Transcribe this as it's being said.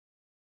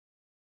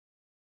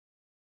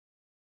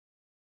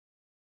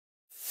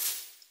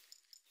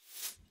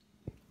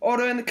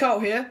Order in the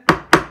court here.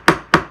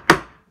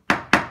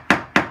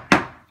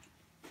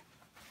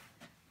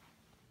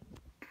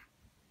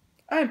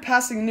 I am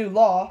passing a new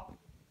law.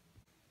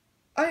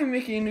 I am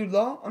making a new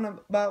law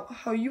about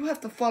how you have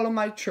to follow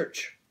my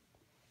church.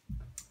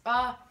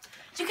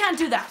 You can't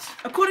do that.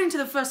 According to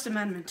the First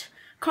Amendment,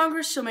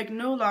 Congress shall make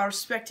no law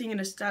respecting an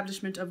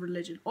establishment of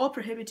religion, or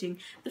prohibiting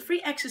the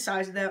free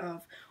exercise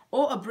thereof,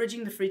 or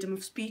abridging the freedom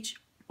of speech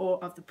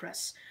or of the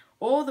press,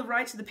 or the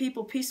rights of the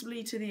people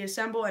peaceably to the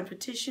assemble and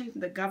petition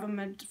the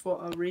government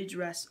for a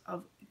redress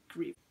of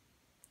grievance.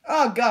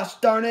 Oh, gosh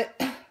darn it.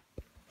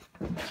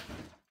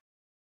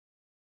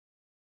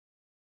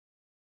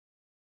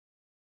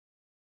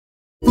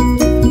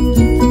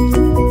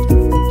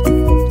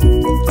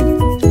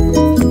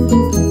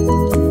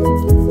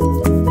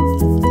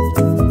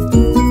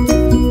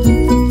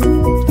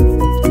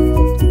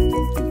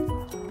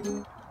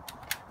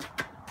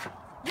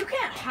 You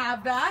can't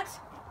have that.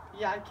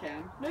 Yeah, I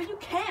can. No, you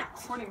can't.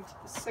 According to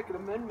the Second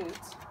Amendment.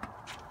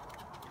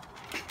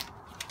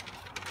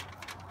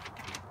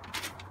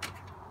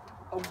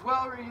 A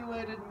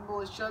well-regulated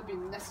militia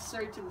being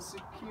necessary to the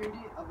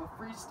security of a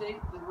free state,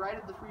 the right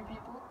of the free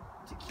people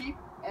to keep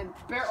and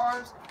bear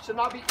arms shall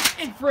not be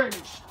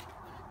infringed.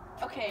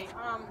 Okay,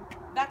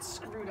 that's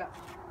screwed up.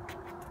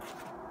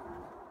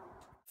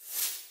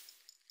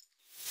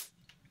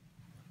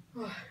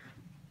 I'm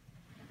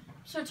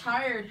so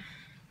tired.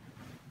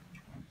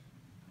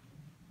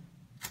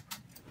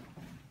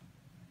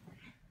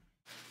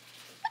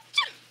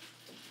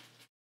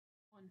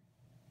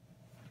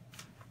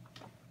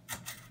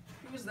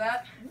 Who was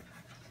that?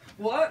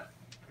 What?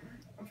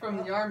 I'm from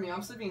the army.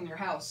 I'm sleeping in your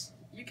house.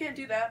 You can't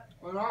do that.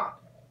 Why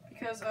not?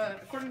 Because,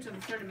 according to the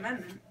Third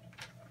Amendment,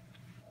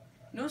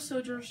 no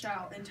sojourner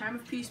shall, in time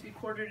of peace, be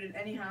quartered in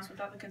any house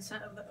without the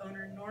consent of the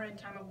owner, nor in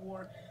time of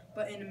war,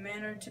 but in a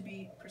manner to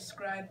be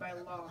prescribed by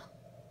law.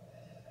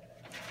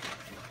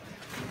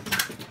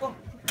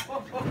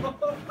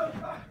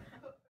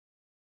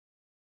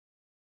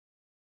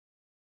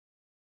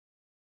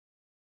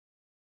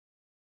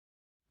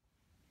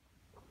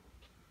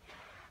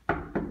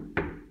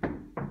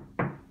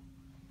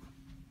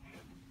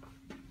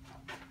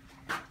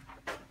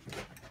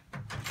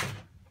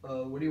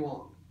 What do you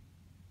want?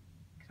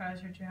 Can I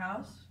search your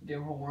house? Do you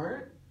have a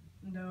warrant?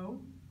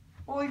 No.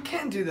 Well, you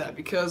can't do that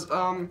because,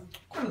 according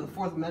to the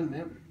Fourth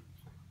Amendment,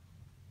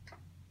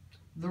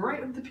 the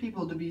right of the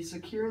people to be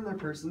secure in their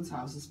persons,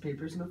 houses,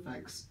 papers, and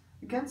effects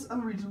against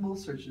unreasonable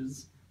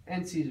searches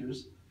and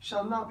seizures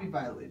shall not be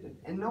violated,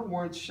 and no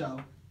warrants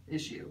shall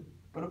issue,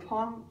 but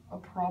upon a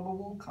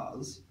probable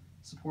cause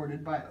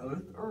supported by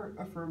oath or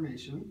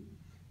affirmation,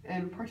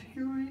 and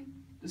particularly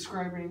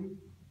describing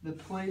the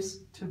place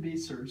to be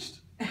searched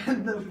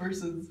and the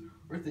persons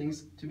or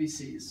things to be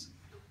seized.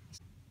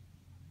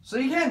 So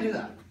you can't do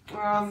that.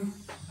 I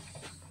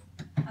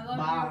love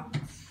bye.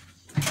 you.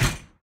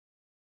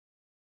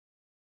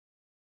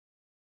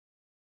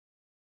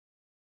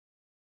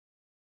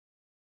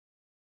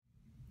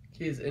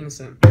 He is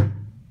innocent.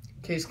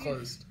 Case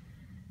closed.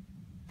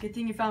 Good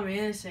thing you found me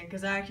innocent,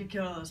 because I actually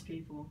killed all those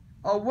people.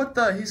 Oh, what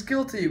the? He's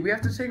guilty. We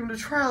have to take him to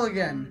trial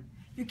again.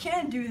 You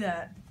can't do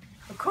that.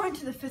 According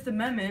to the Fifth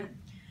Amendment,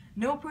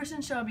 no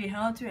person shall be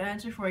held to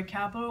answer for a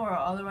capital or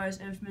otherwise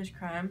infamous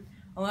crime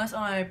unless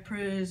on a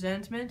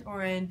presentment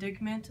or an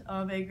indictment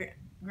of a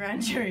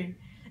grand jury,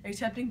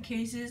 except in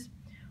cases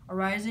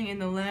arising in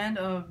the land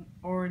of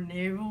or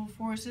naval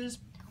forces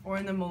or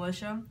in the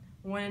militia,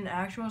 when in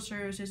actual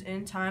services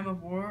in time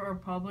of war or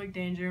public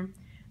danger,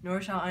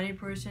 nor shall any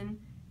person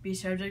be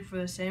subject for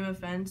the same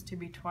offense to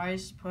be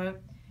twice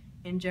put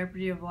in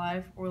jeopardy of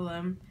life or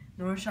limb,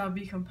 nor shall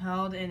be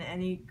compelled in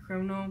any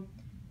criminal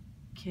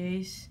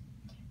case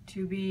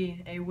to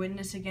be a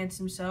witness against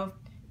himself,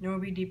 nor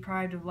be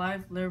deprived of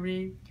life,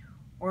 liberty,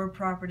 or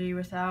property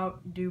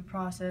without due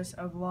process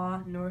of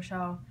law, nor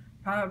shall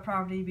private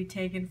property be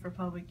taken for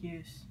public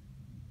use.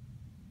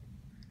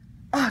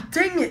 Ah,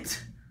 dang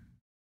it!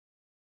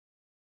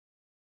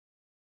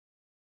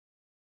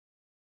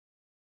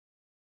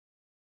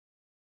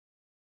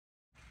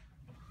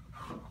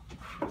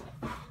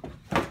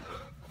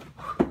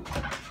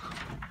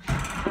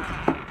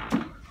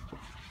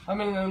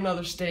 I'm in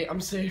another state.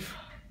 I'm safe.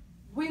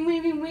 Wing,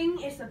 wing, wing, wing,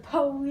 it's the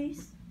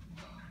police.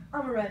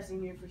 I'm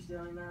arresting you for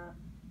stealing that.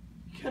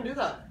 You can't do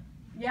that.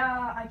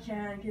 Yeah, I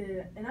can get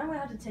it. And I'm going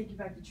to have to take you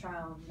back to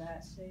trial in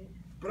that state.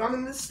 But I'm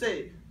in this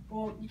state.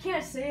 Well, you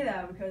can't say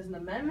that because in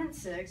Amendment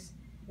 6,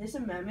 this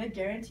amendment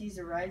guarantees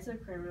the rights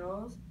of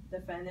criminals,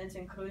 defendants,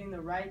 including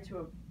the right to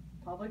a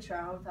public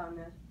trial without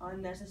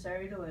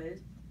unnecessary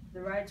delays,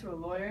 the right to a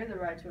lawyer, the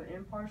right to an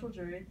impartial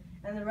jury,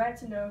 and the right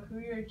to know who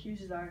your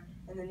accusers are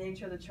and the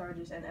nature of the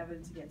charges and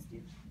evidence against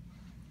you.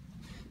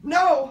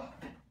 No!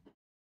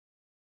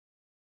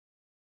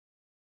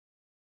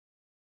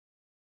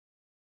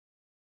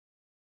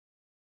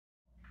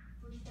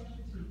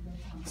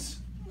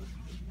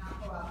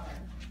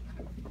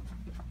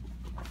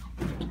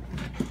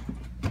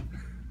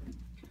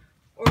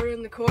 Order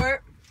in the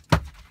court.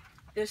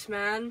 This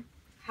man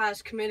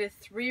has committed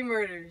 3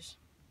 murders.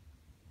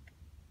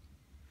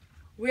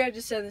 We have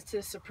to send this to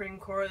the Supreme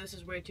Court. This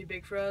is way too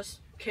big for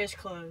us. Case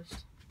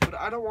closed. But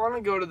I don't want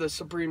to go to the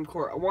Supreme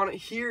Court. I want it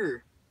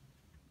here.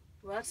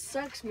 Well, that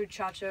sucks,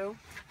 muchacho.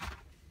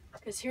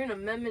 Because here in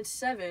Amendment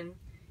 7,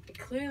 it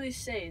clearly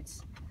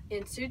states,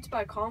 in suits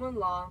by common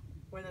law,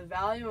 where the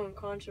value and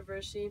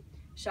controversy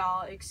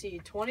shall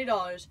exceed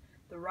 $20,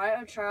 the right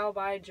of trial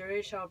by a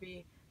jury shall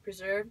be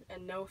preserved,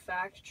 and no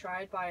fact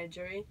tried by a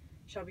jury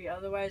shall be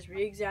otherwise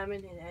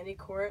re-examined in any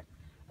court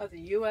of the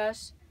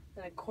U.S.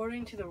 than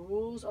according to the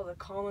rules of the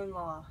common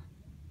law.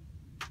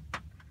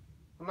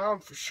 Well, now I'm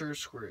for sure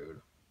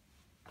screwed.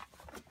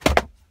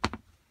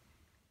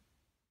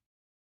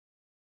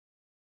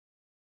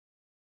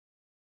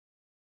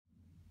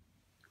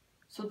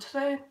 So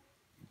today,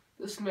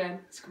 this man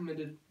has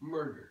committed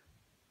murder.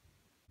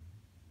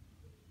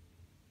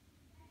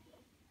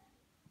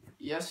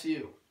 Yes,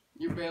 you.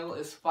 Your bail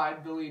is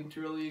 $5 billion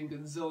trillion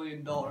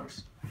gazillion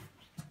dollars.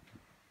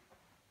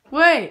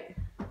 Wait!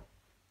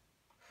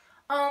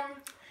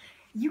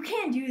 You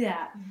can't do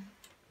that.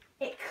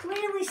 It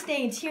clearly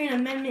states here in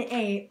Amendment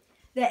 8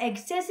 that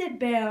excessive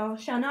bail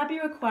shall not be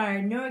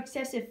required, nor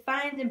excessive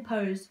fines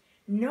imposed,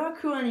 nor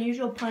cruel and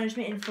unusual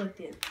punishment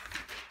inflicted.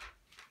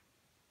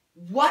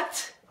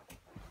 What?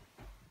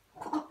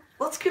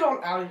 Let's get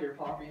on out of here,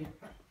 Poppy.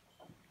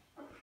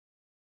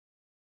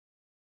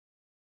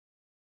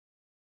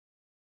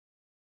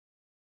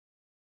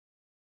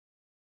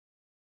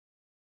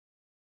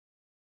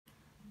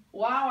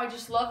 Wow, I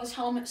just love this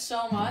helmet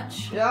so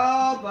much.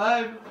 Yeah,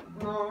 babe.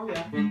 No,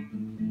 yeah.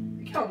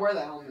 You can't wear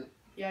that helmet.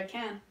 Yeah, I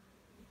can.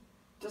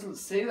 It doesn't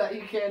say that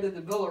you can in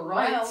the Bill of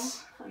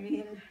Rights. Well, I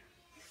mean,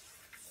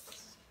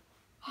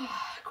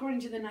 according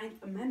to the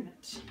 9th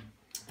Amendment,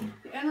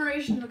 the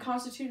enumeration of the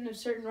Constitution of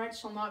certain rights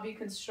shall not be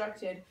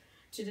constructed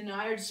to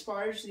deny or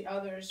disparage the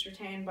others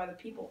retained by the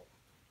people.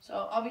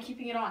 So I'll be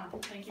keeping it on.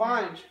 Thank you.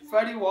 Fine.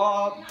 Fetty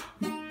Wap.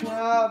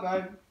 Yeah,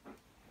 babe.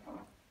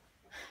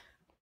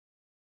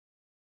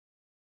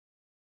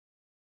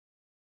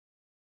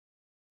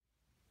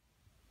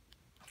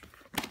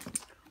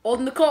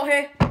 Holding the court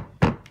here.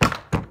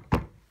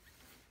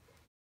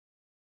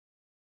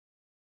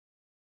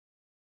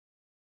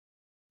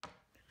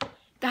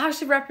 The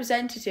House of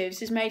Representatives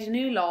has made a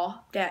new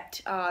law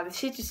that the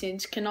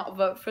citizens cannot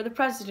vote for the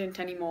president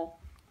anymore.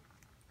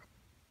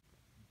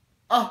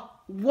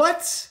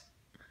 What?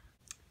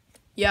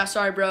 Yeah,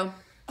 sorry, bro.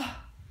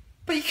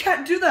 But you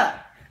can't do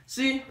that.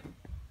 See,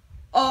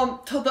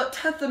 till the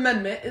 10th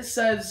Amendment, it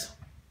says,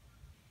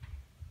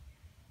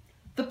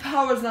 the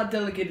power is not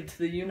delegated to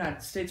the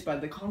United States by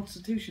the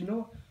Constitution,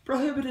 nor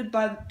prohibited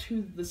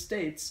to the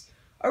states,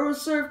 are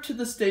reserved to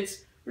the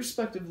states,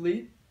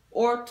 respectively,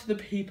 or to the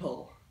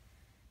people.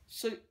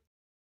 So